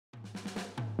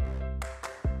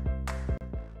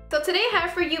So today I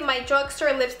have for you my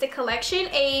drugstore lipstick collection.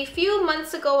 A few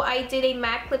months ago I did a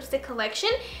MAC lipstick collection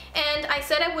and I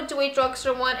said I would do a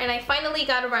drugstore one, and I finally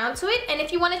got around to it. And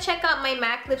if you want to check out my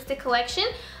MAC lipstick collection,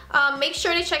 make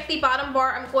sure to check the bottom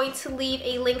bar. I'm going to leave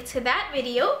a link to that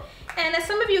video. And as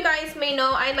some of you guys may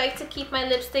know, I like to keep my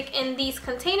lipstick in these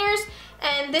containers,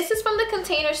 and this is from the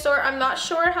Container Store. I'm not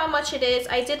sure how much it is.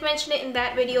 I did mention it in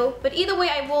that video, but either way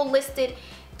I will list it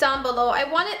down below.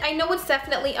 I know it's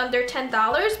definitely under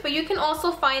 $10, but you can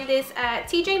also find this at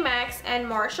TJ Maxx and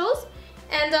Marshalls.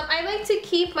 And I like to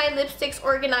keep my lipsticks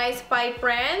organized by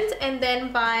brand and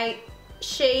then by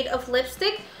shade of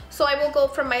lipstick. So I will go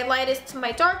from my lightest to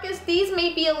my darkest. These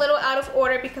may be a little out of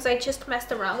order because I just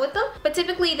messed around with them, but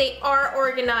typically they are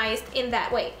organized in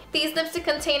that way. These lipstick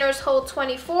containers hold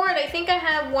 24, and I think I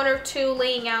have 1 or 2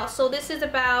 laying out. So this is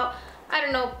about, I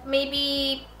don't know,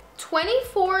 maybe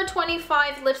 24,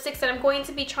 25 lipsticks that I'm going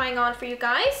to be trying on for you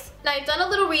guys. Now I've done a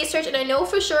little research and I know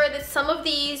for sure that some of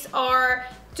these are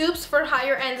dupes for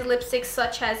higher end lipsticks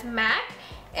such as MAC.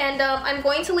 And I'm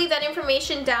going to leave that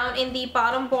information down in the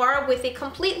bottom bar with a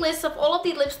complete list of all of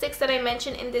the lipsticks that I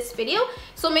mentioned in this video.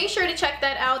 So make sure to check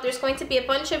that out. There's going to be a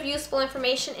bunch of useful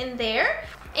information in there.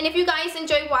 And if you guys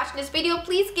enjoyed watching this video,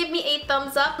 please give me a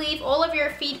thumbs up. Leave all of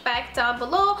your feedback down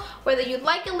below, whether you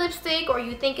like a lipstick or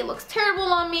you think it looks terrible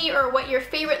on me, or what your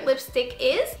favorite lipstick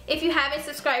is. If you haven't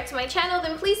subscribed to my channel,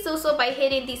 then please do so by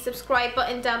hitting the subscribe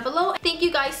button down below. Thank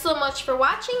you guys so much for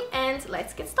watching, and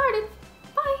let's get started.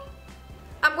 Bye!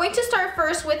 I'm going to start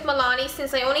first with Milani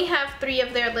since I only have 3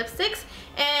 of their lipsticks.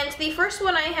 And the first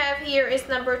one I have here is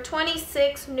number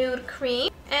 26 Nude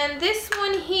Cream. And this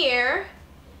one here,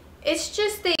 it's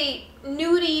just a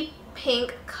nudie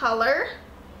pink color.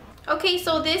 Okay,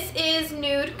 so this is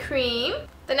Nude Cream.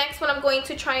 The next one I'm going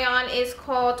to try on is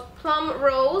called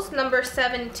Plumrose number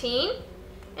 17.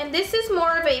 And this is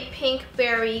more of a pink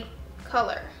berry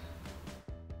color.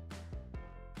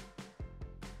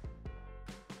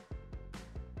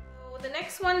 The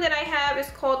next one that I have is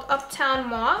called Uptown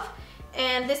Mauve,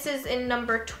 and this is in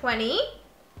number 20.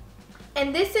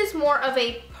 And this is more of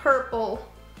a purple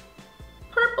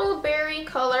berry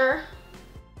color.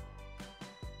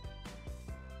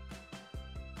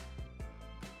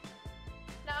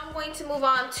 Now I'm going to move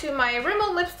on to my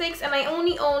Rimmel lipsticks, and I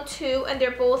only own 2, and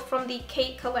they're both from the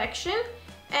Kate collection.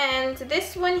 And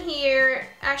this one here,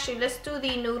 actually let's do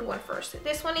the nude one first.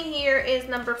 This one here is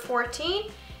number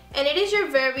 14. And it is your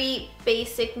very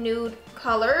basic nude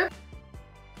color.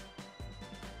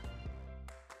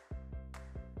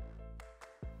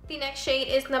 The next shade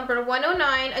is number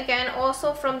 109, again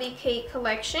also from the Kate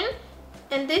collection.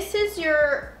 And this is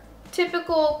your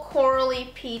typical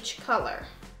corally peach color.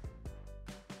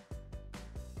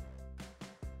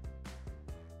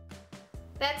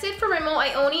 That's it for Rimmel.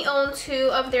 I only own 2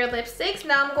 of their lipsticks.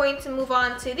 Now I'm going to move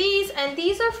on to these, and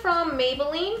these are from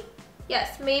Maybelline.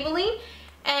 Yes, Maybelline.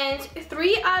 And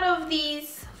 3 out of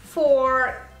these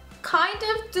 4 kind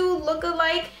of do look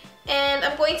alike, and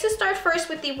I'm going to start first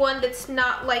with the one that's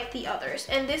not like the others,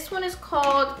 and this one is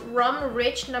called Rum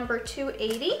Riche number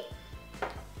 280,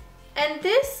 and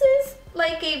this is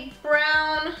like a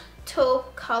brown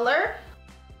taupe color.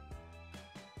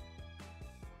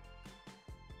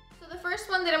 So the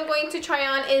first one that I'm going to try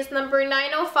on is number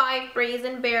 905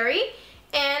 Brazen Berry.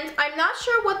 And I'm not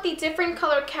sure what the different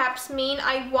color caps mean.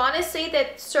 I want to say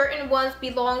that certain ones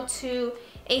belong to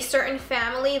a certain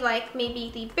family, like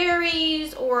maybe the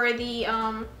berries or the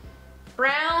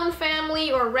brown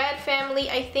family or red family.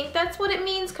 I think that's what it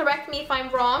means. Correct me if I'm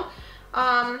wrong.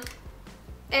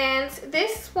 And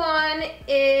this one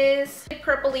is a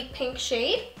purpley pink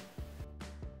shade.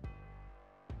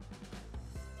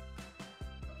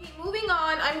 Moving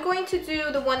on, I'm going to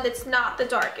do the one that's not the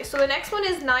darkest. So the next one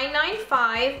is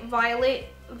 995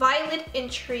 Violet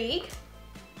Intrigue,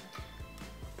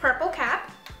 purple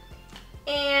cap.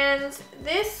 And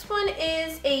this one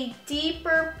is a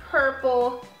deeper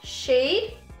purple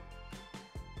shade.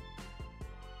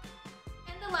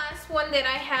 And the last one that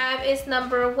I have is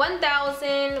number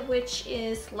 1000, which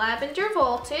is Lavender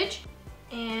Voltage.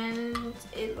 And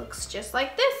it looks just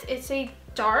like this. It's a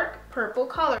dark purple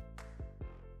color.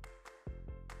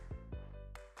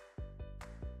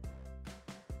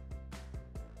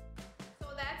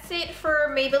 It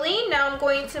for Maybelline. Now I'm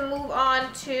going to move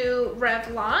on to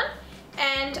Revlon,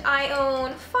 and I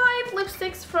own 5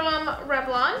 lipsticks from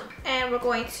Revlon, and we're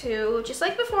going to, just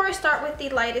like before, start with the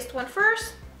lightest one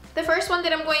first. The first one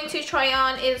that I'm going to try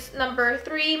on is number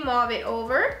 3 Mauve It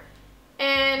Over,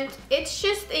 and it's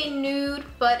just a nude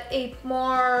but a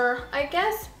more, I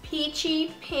guess,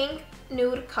 peachy pink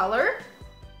nude color.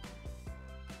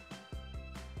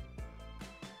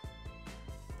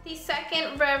 The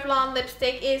second Revlon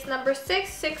lipstick is number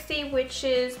 660, which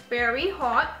is Berry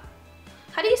Hot.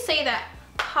 How do you say that?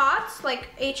 Hot, like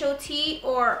H-O-T,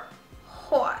 or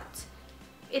hot?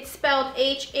 It's spelled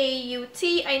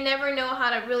H-A-U-T. I never know how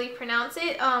to really pronounce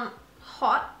it.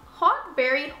 Hot,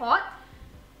 Berry Hot.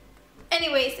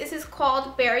 Anyways, this is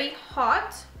called Berry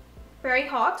Hot. Berry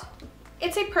Hot.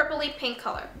 It's a purpley pink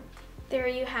color. There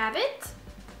you have it.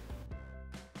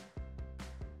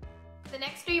 The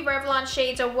next three Revlon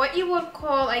shades are what you would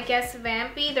call, I guess,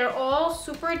 vampy. They're all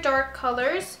super dark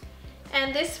colors.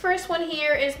 And this first one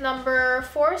here is number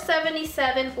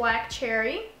 477 Black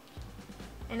Cherry.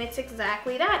 And it's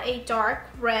exactly that, a dark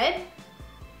red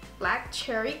black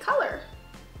cherry color.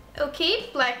 Okay,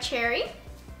 Black Cherry.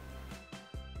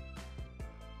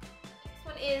 Next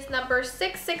one is number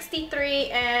 663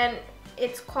 and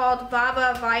it's called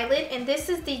Vava Violet. And this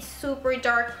is the super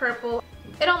dark purple.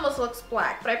 It almost looks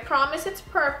black, but I promise it's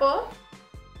purple.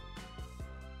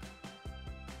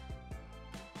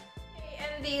 Okay,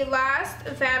 and the last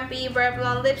vampy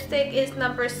Revlon lipstick is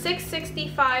number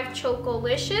 665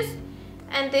 Choco-Liscious.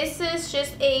 And this is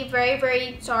just a very,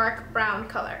 very dark brown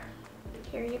color.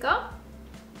 Here you go.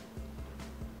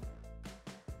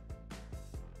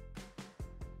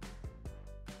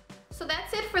 So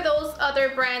that's it for those other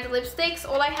brand lipsticks.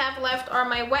 All I have left are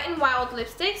my Wet n Wild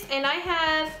lipsticks, and I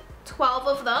have 12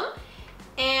 of them.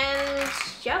 And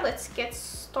yeah, let's get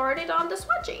started on the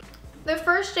swatching. The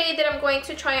first shade that I'm going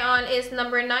to try on is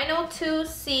number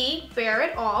 902C Bare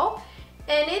It All.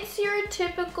 And it's your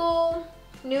typical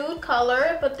nude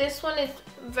color, but this one is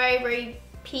very, very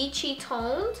peachy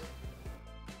toned.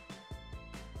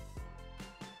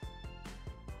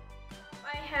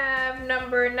 I have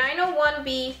number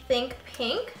 901B Think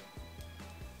Pink.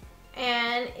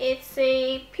 And it's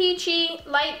a peachy,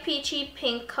 light peachy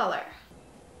pink color.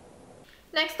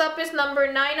 Next up is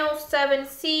number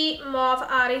 907C Mauve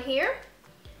Outta Here.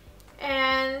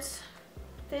 And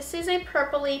this is a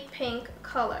purpley pink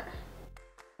color.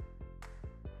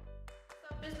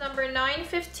 Next up is number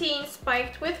 915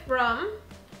 Spiked with Rum.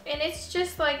 And it's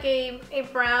just like a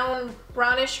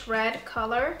brownish red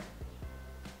color.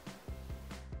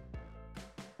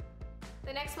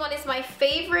 The next one is my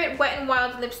favorite Wet n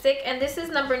Wild lipstick, and this is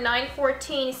number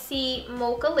 914C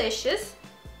Mocha-Licious.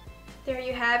 There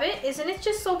you have it. Isn't it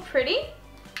just so pretty?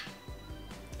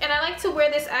 And I like to wear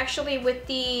this actually with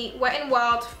the Wet n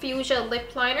Wild Fuchsia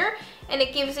lip liner, and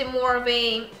it gives it more of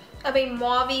a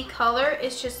mauve-y color.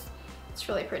 It's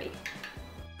really pretty.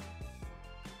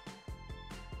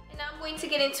 And now I'm going to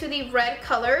get into the red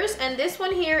colors, and this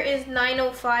one here is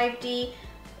 905D.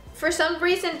 For some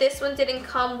reason, this one didn't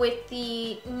come with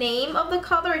the name of the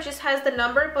color, it just has the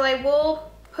number, but I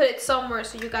will put it somewhere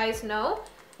so you guys know.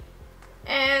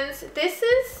 And this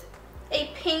is a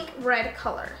pink red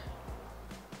color.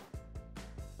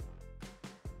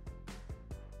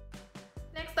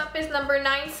 Next up is number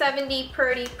 970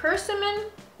 Purdy Persimmon.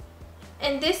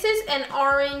 And this is an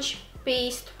orange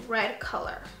based red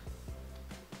color.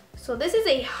 So this is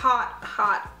a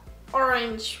hot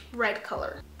orange red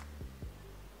color.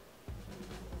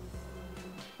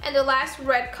 And the last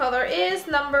red color is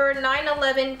number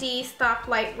 911D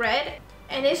Stoplight Red.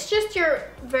 And it's just your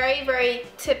very, very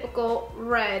typical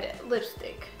red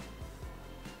lipstick.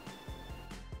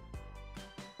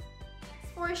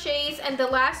 Next 4 shades, and the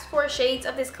last 4 shades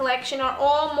of this collection are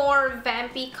all more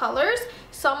vampy colors.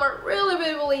 Some are really,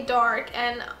 really, really dark,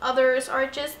 and others are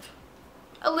just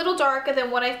a little darker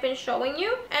than what I've been showing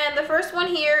you. And the first one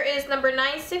here is number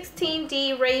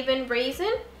 916D Raven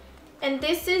Brazen. And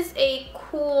this is a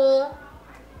cool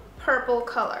purple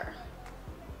color.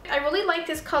 I really like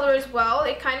this color as well.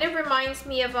 It kind of reminds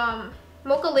me of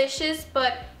Mocha-Licious,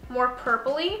 but more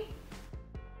purpley.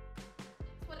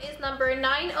 This one is number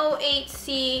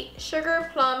 908C Sugar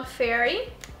Plum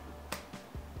Fairy.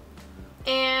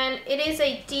 And it is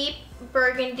a deep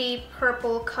burgundy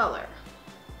purple color.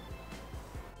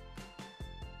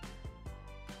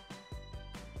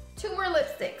 2 more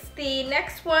lipsticks. The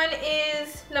next one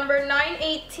is number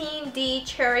 918D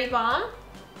Cherry Bomb.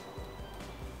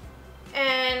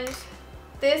 And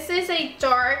this is a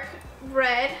dark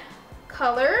red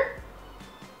color.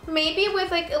 Maybe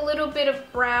with like a little bit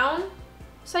of brown.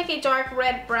 It's like a dark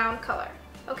red brown color.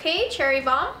 Okay, Cherry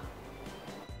Bomb.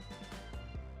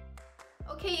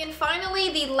 Okay, and finally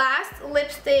the last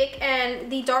lipstick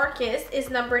and the darkest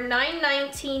is number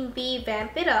 919B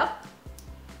Vamp It Up.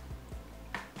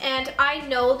 And I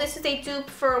know this is a dupe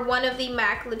for one of the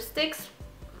MAC lipsticks,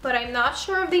 but I'm not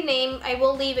sure of the name. I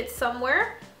will leave it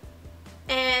somewhere.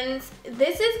 And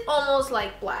this is almost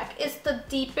like black. It's the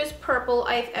deepest purple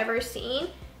I've ever seen.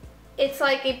 It's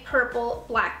like a purple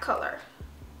black color.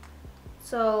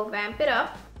 So vamp it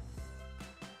up.